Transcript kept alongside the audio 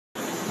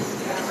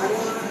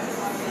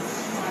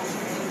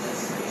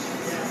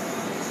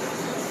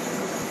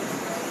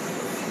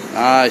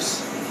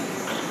Nice.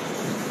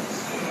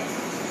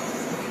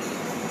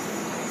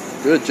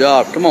 Good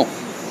job. Come on.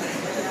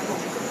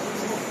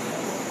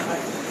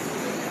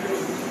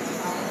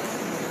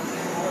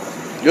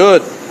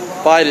 Good.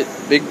 Fight it.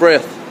 Big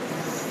breath.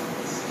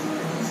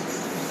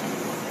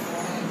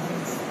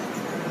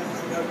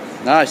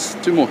 Nice.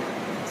 2 more.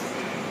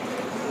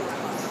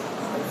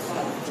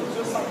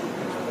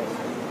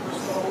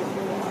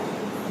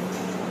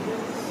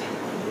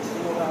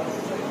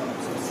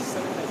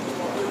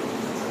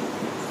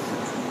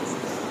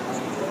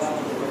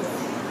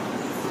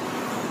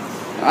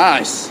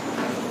 Nice.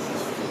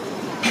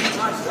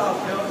 Nice job,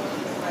 Kelly.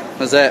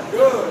 How's that?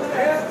 Good.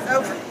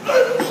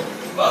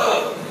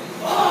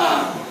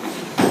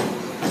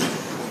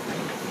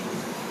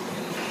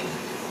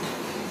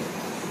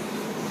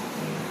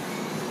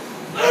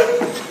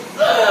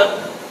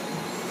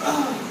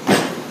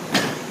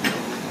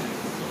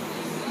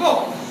 Come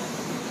on.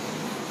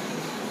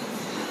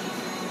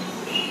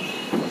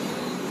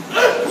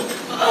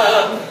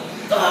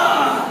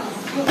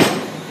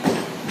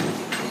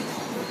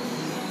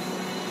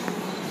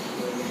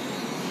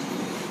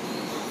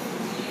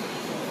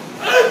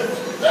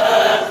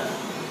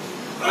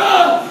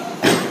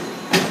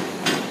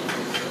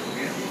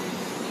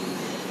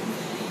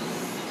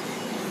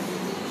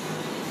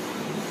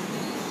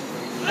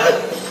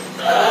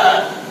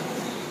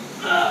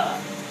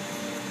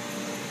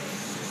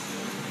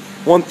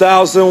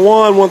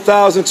 1001,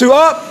 1002,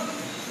 up.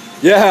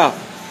 Yeah.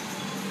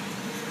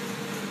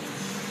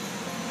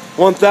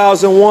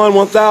 1001,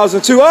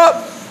 1002, up.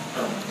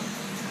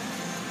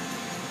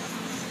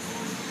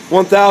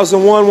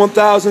 1001,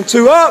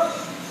 1002, up.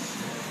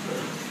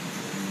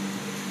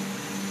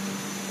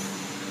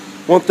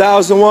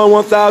 1001,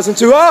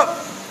 1002, up.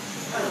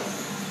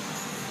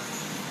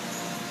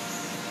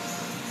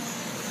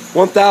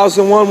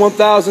 1001,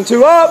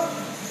 1002, up.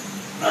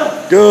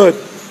 Good.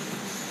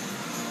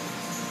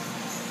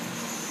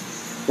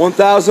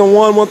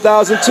 1001,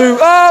 1002,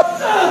 up.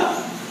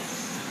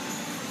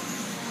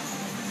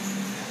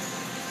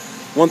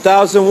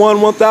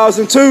 1001,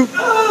 1002.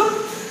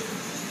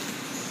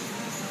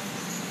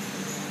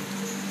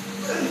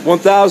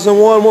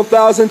 1001,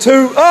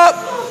 1002, up.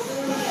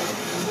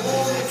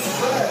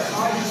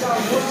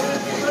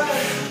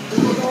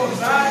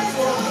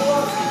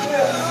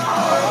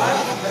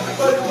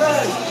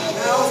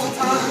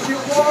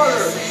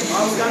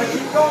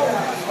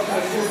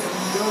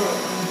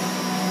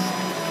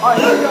 All right,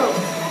 here we go.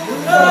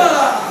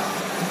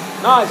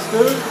 Nice,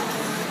 dude.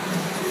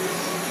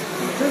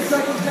 10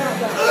 seconds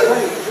countdown.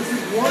 Hey, this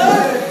is 1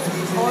 minute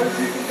as hard as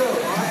you can go.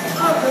 All right?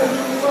 Okay,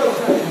 here we go.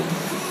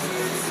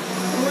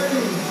 3,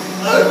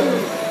 2,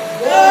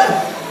 1,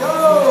 go.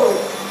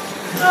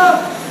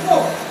 Go.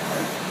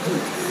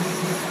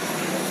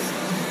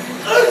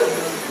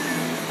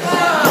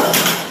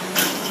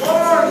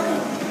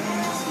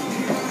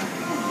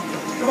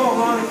 Come on,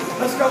 Lonnie.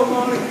 Let's go,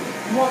 Lonnie.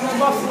 You want that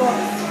muscle up.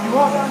 You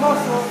want that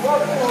muscle up.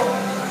 Work for it.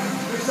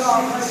 Good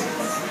job, lady.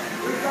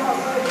 Good job,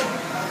 lady.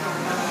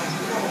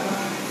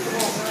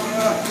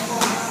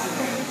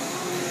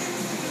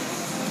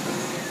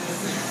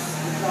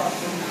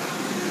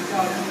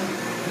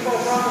 Come on,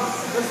 Ron.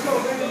 Let's go,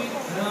 baby.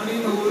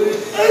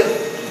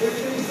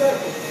 15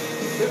 seconds.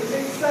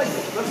 15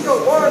 seconds. Let's go.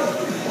 Work.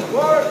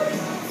 Work.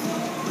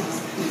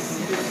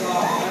 Good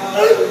job.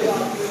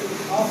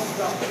 Awesome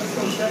job. Let's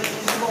go,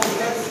 Texas. Come on,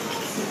 Texas.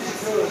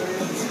 Good,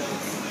 man.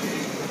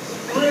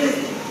 3,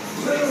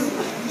 2,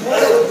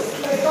 1.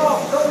 Take off.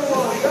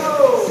 Everyone, go.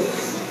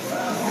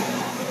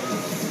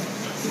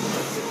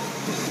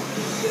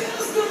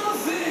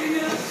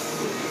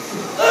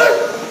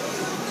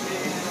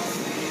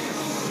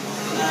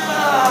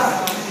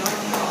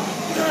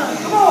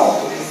 Come on.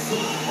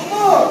 Come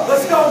on.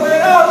 Let's go,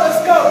 man. Out. Let's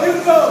go. You do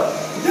it.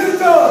 You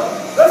do it.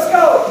 Let's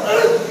go.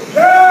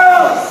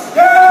 Yeah.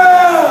 Yeah.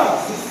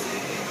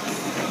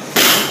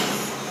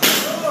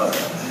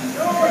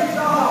 Good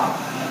job.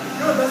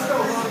 Good. Let's go,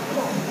 Ron. Come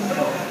on. Come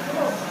on. Come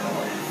on. Come on.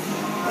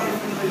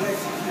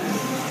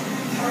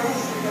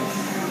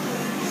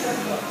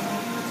 Chest up.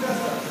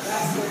 Chest up.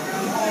 That's it.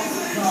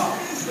 Awesome job.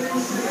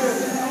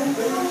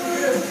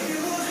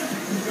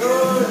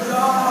 Good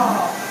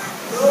job.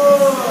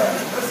 Good.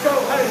 Let's go.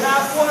 Hey,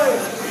 halfway.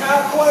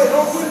 Halfway.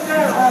 Don't put it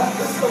down.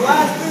 This is the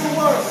last bit of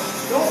work.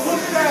 Don't put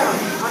it down.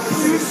 I can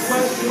see the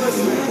sweat.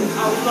 Listen,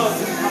 I love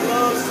it. I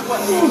love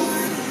sweating.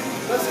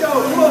 Let's go.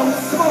 Come on.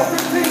 Come on.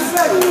 15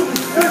 seconds.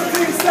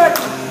 15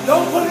 seconds.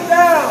 Don't put it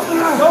down.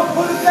 Don't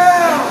put it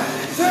down.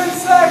 10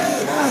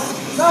 seconds.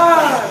 9,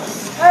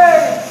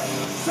 8,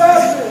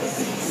 7,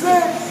 6,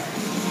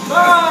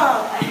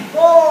 5,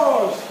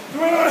 4,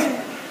 3,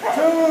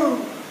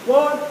 2,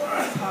 1.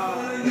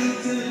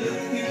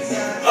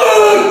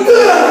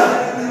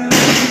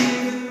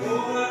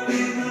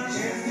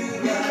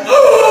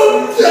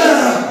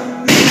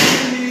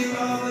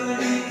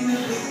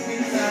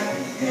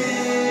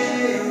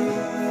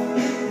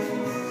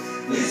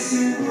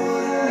 Listen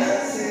what I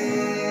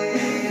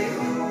say.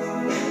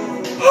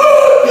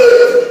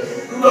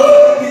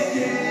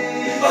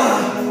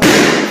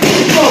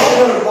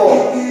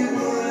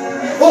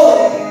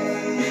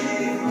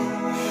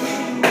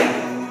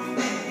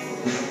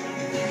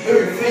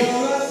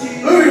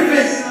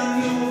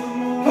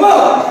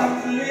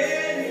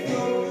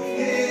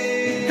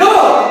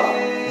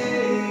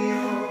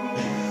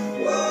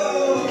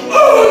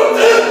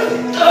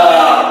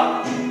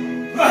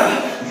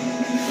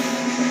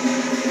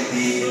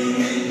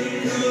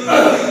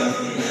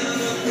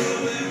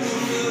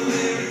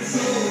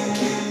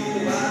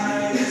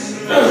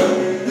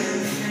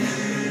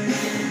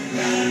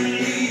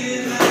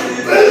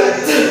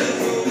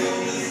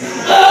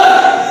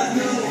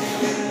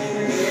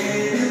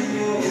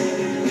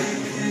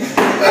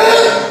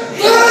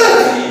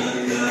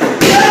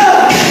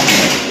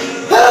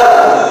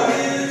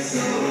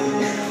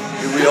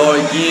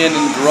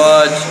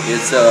 garage.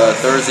 It's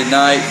Thursday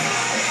night.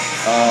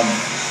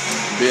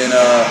 Been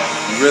a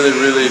really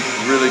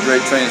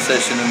great training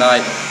session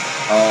tonight.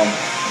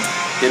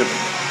 Hit a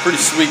pretty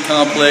sweet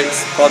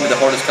complex, probably the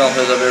hardest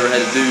complex I've ever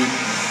had to do.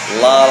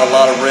 A lot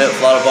of reps,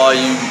 a lot of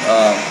volume.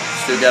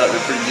 Still got up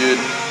there pretty good.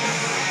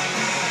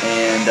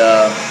 And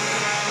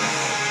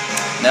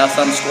now it's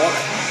time to squat.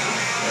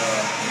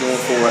 Going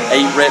for an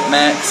 8 rep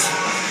max.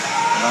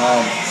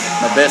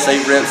 My best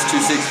 8 reps,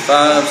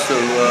 265, so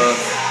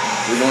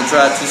we're going to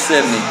try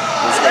 270.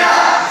 Let's go.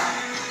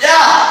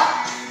 Yeah!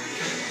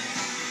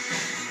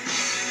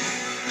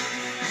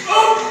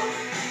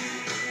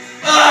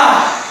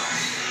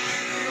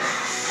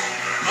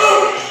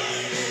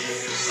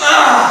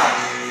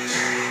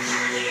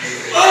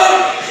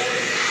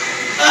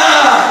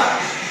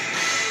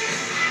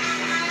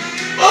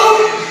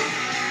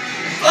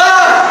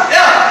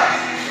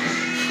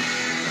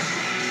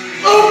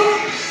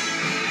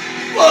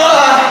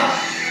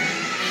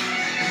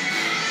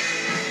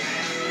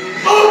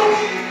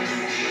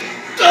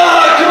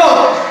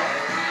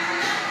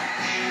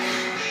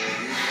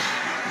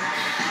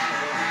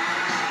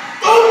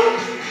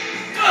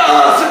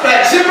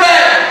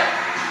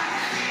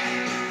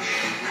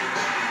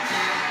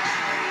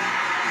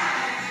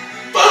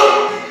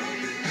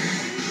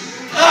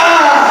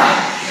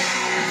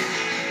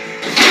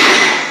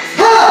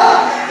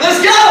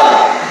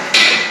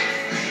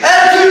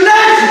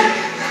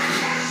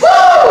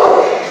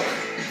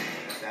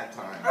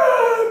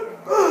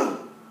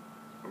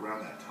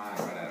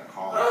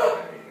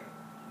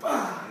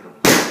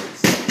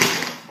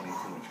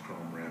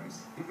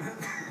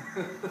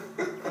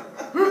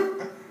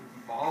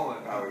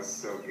 Ballin'. I was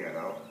so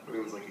ghetto, but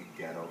it was like a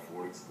ghetto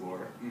Ford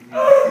Explorer. I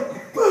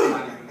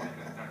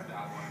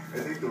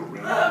think the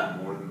rims were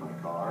more than my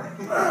car.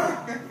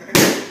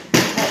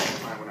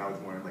 When I was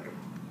wearing like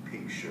a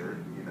pink shirt,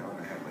 you know, and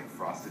I had like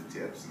frosted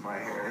tips in my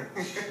hair.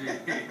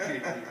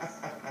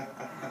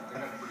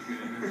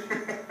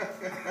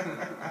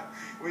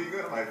 Well, you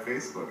go to my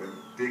Facebook and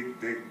dig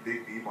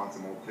deep on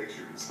some old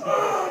pictures.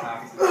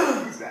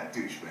 Who's that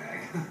douchebag?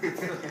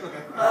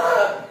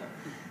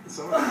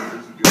 Some of the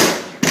pictures would do that.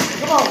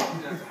 Come on!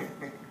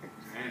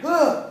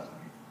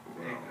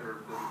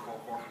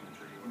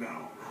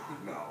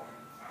 No.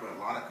 But a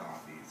lot of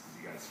coffees because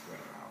you got to spread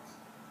them out.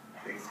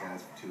 Thanks,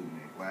 guys, for tuning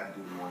in. Glad to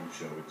do the morning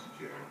show with you,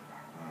 Jared.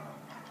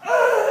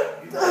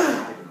 You know,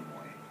 5 in the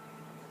morning.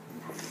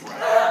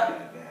 Fresh out of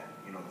bed.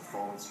 You know, the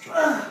phone's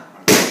trying.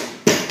 It's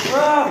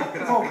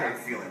a great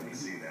feeling when you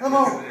see that. Come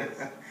on.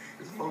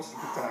 Because most of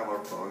the time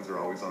our phones are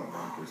always on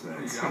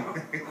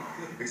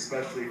 1%.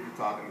 Especially if you're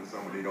talking to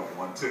somebody you don't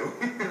want to.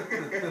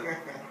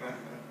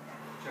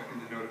 Checking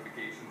the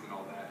notifications and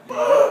all that. You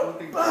know, one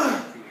thing to do as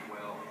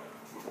well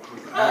was the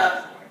music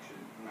selection.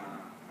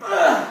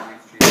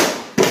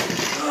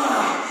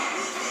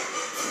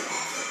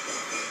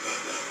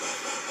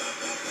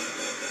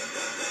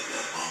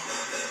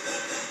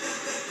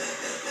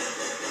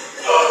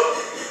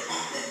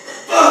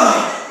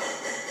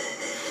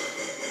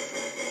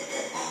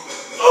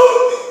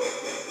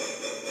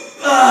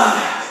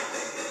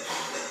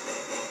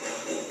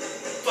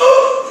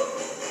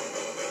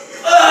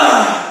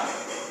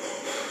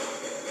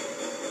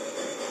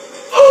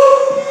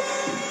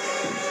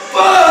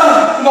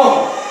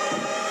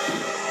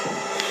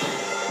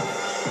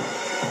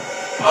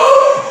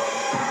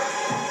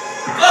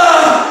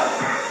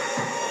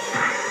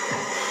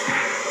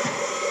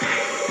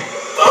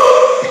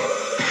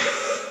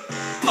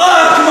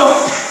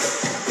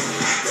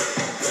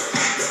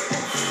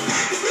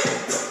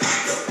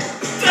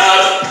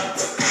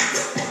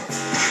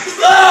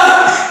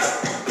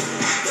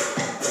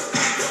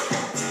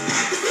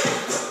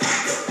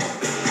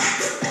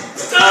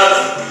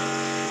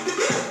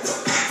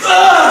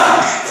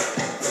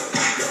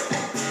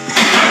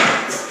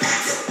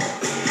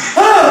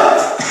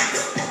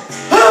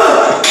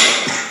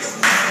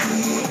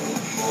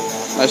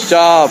 Nice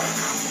job.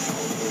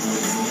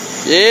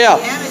 Yeah.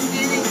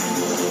 Ginny.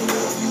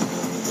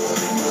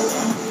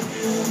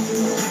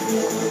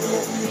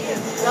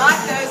 Knock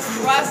those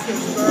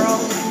thrusters, girl.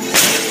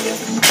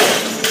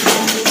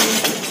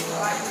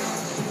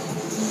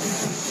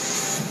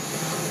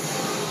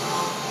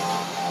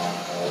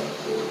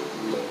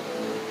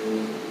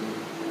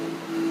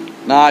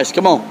 Nice.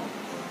 Come on.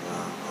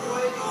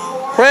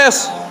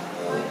 Press.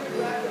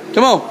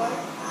 Come on.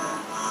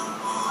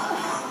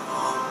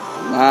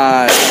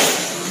 Nice.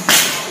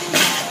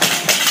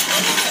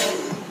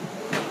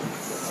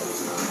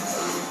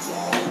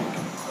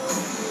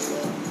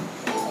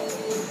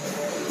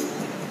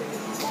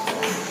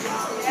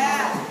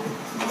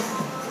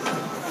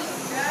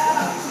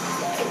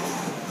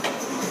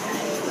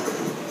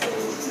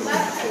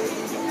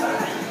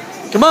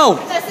 Come on.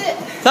 That's it.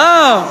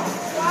 Time.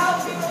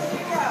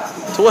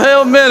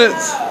 12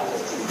 minutes.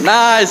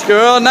 Nice,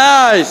 girl.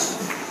 Nice.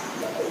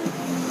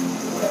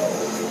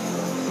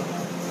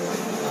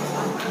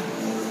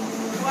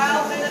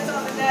 12 minutes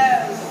on the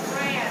nose.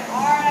 Fran,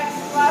 RX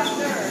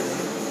thrusters.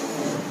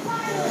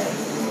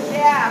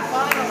 Yeah,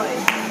 finally.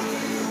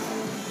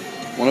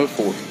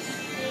 104.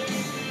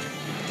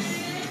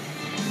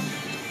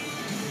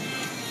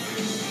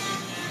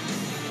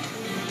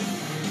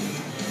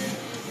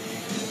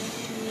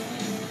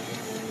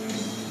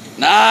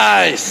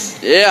 Nice.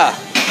 Yeah.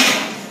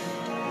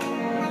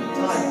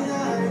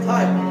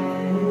 Tight.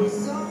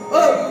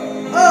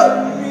 Up.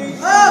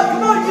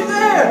 Come on, get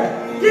there.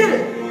 Get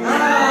it.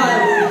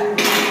 Nice.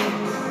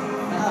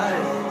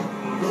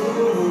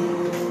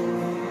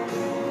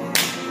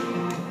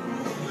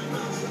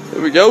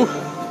 Here we go.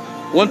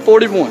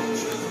 141.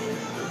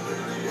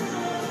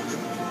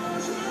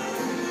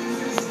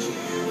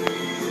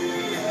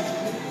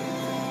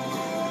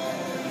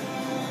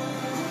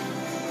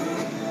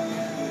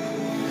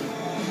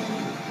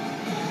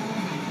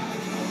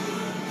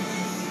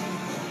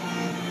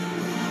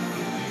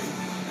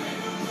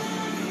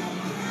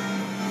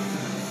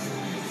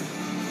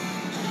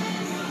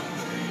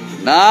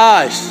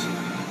 Nice.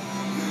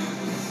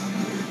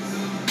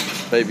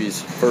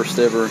 Baby's first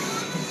ever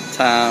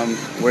time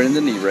wearing the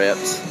knee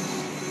wraps.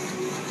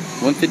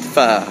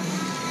 155.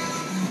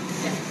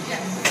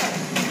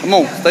 Come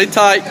on, stay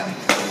tight.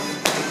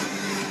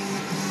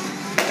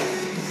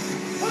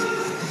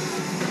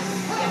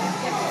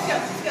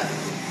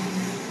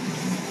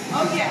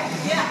 Oh yeah.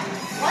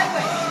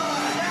 Lightweight.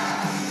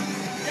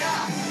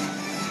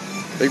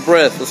 Big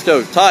breath, let's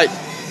go, tight.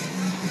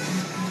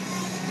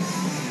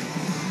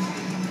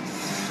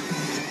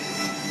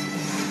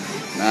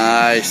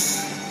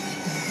 Nice.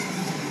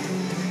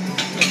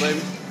 Hey,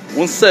 baby.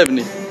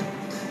 170.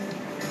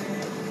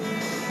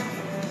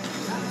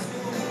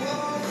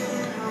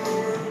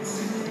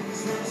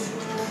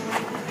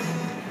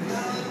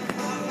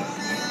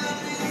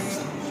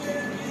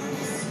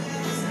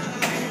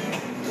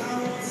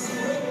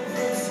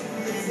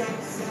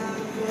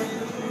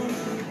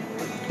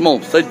 Come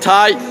on, stay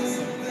tight.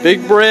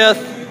 Big breath.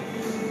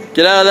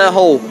 Get out of that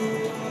hole.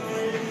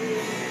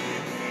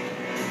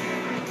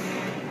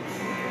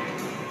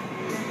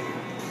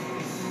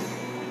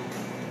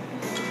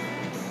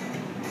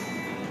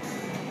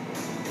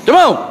 Come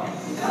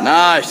on.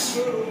 Nice.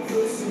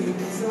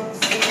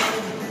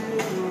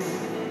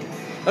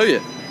 Oh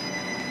yeah.